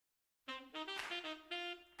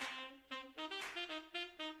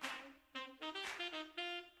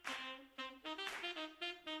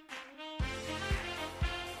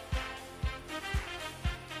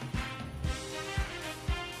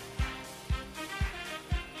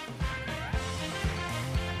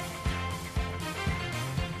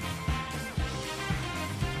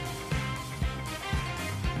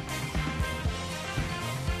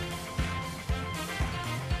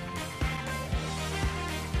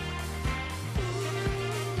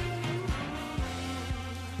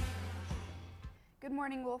Good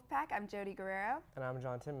morning, Wolfpack. I'm Jody Guerrero. And I'm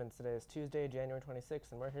John Timmons. Today is Tuesday, January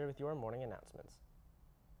 26th, and we're here with your morning announcements.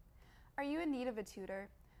 Are you in need of a tutor?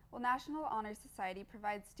 Well, National Honor Society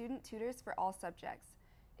provides student tutors for all subjects.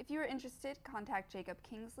 If you are interested, contact Jacob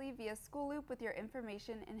Kingsley via School Loop with your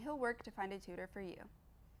information, and he'll work to find a tutor for you.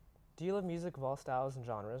 Do you love music of all styles and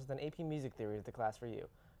genres? Then AP Music Theory is the class for you.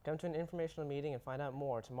 Come to an informational meeting and find out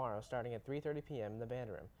more tomorrow starting at 3:30 p.m. in the band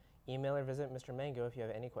room. Email or visit Mr. Mango if you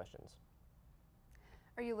have any questions.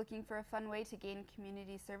 Are you looking for a fun way to gain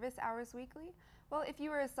community service hours weekly? Well, if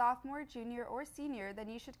you are a sophomore, junior, or senior, then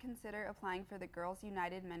you should consider applying for the Girls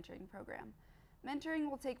United Mentoring Program. Mentoring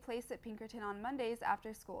will take place at Pinkerton on Mondays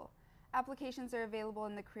after school. Applications are available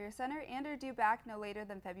in the Career Center and are due back no later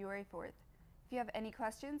than February 4th. If you have any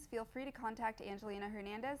questions, feel free to contact Angelina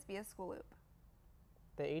Hernandez via School Loop.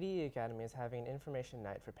 The ADE Academy is having an information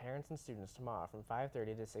night for parents and students tomorrow from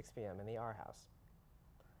 5:30 to 6 p.m. in the R House.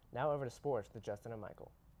 Now over to sports with Justin and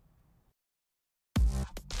Michael.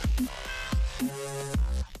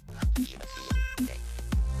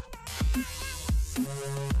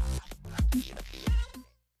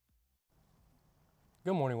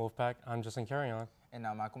 Good morning, Wolfpack. I'm Justin Carrion. And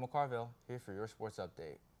I'm Michael McCarville, here for your sports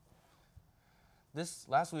update. This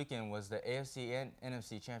last weekend was the AFC and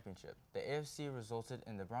NFC championship. The AFC resulted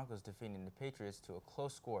in the Broncos defeating the Patriots to a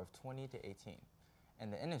close score of 20-18. In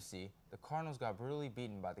the NFC, the Cardinals got brutally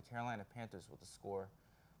beaten by the Carolina Panthers with a score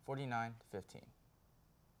 49-15.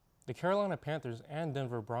 The Carolina Panthers and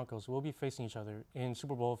Denver Broncos will be facing each other in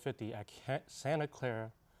Super Bowl 50 at Santa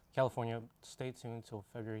Clara, California. Stay tuned until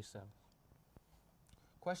February 7th.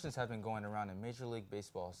 Questions have been going around in Major League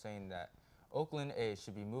Baseball saying that Oakland A's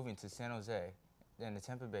should be moving to San Jose and the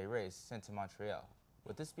Tampa Bay Rays sent to Montreal.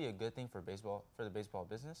 Would this be a good thing for the baseball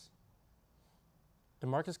business?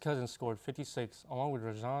 DeMarcus Cousins scored 56 along with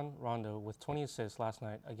Rajon Rondo with 20 assists last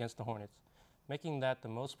night against the Hornets, making that the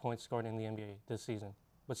most points scored in the NBA this season,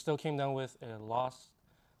 but still came down with a loss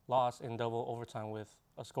in double overtime with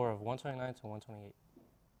a score of 129 to 128.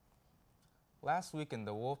 Last weekend,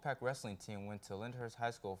 the Wolfpack wrestling team went to Lyndhurst High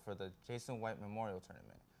School for the Jason White Memorial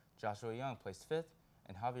Tournament. Joshua Young placed 5th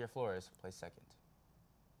and Javier Flores placed 2nd.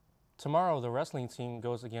 Tomorrow, the wrestling team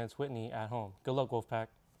goes against Whitney at home. Good luck, Wolfpack.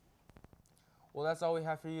 Well, that's all we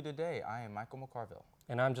have for you today. I am Michael McCarville.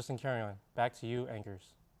 And I'm Justin Carrion. Back to you,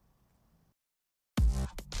 anchors.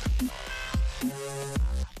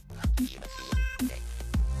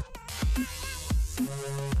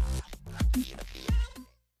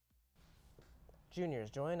 Juniors,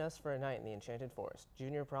 join us for a night in the Enchanted Forest.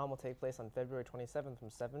 Junior prom will take place on February 27th from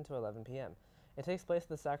 7 to 11 p.m. It takes place at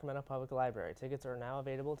the Sacramento Public Library. Tickets are now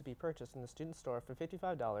available to be purchased in the student store for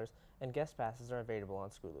 $55, and guest passes are available on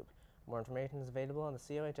School Loop. More information is available on the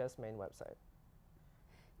COHS main website.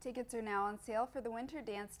 Tickets are now on sale for the winter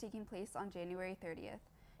dance taking place on January 30th.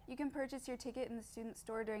 You can purchase your ticket in the student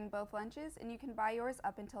store during both lunches, and you can buy yours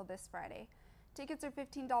up until this Friday. Tickets are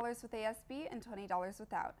 $15 with ASB and $20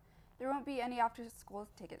 without. There won't be any after-school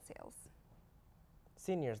ticket sales.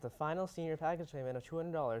 Seniors, the final senior package payment of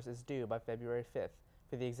 $200 is due by February 5th.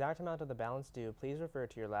 For the exact amount of the balance due, please refer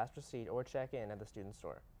to your last receipt or check in at the student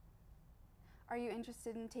store. Are you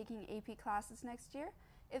interested in taking AP classes next year?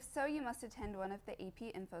 If so, you must attend one of the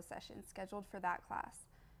AP info sessions scheduled for that class.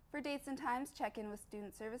 For dates and times, check in with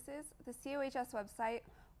Student Services, the COHS website,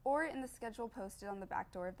 or in the schedule posted on the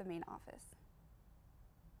back door of the main office.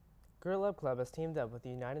 Girl Up Club has teamed up with the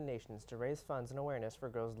United Nations to raise funds and awareness for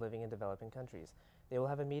girls living in developing countries. They will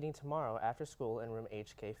have a meeting tomorrow after school in room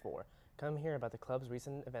HK4. Come hear about the club's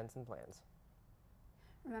recent events and plans.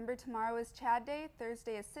 Remember, tomorrow is Chad Day,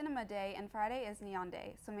 Thursday is Cinema Day, and Friday is Neon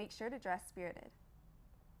Day, so make sure to dress spirited.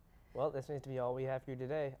 Well, this needs to be all we have for you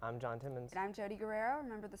today. I'm John Timmons. And I'm Jody Guerrero.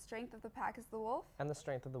 Remember, the strength of the pack is the wolf. And the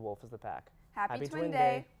strength of the wolf is the pack. Happy Twin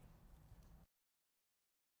Day.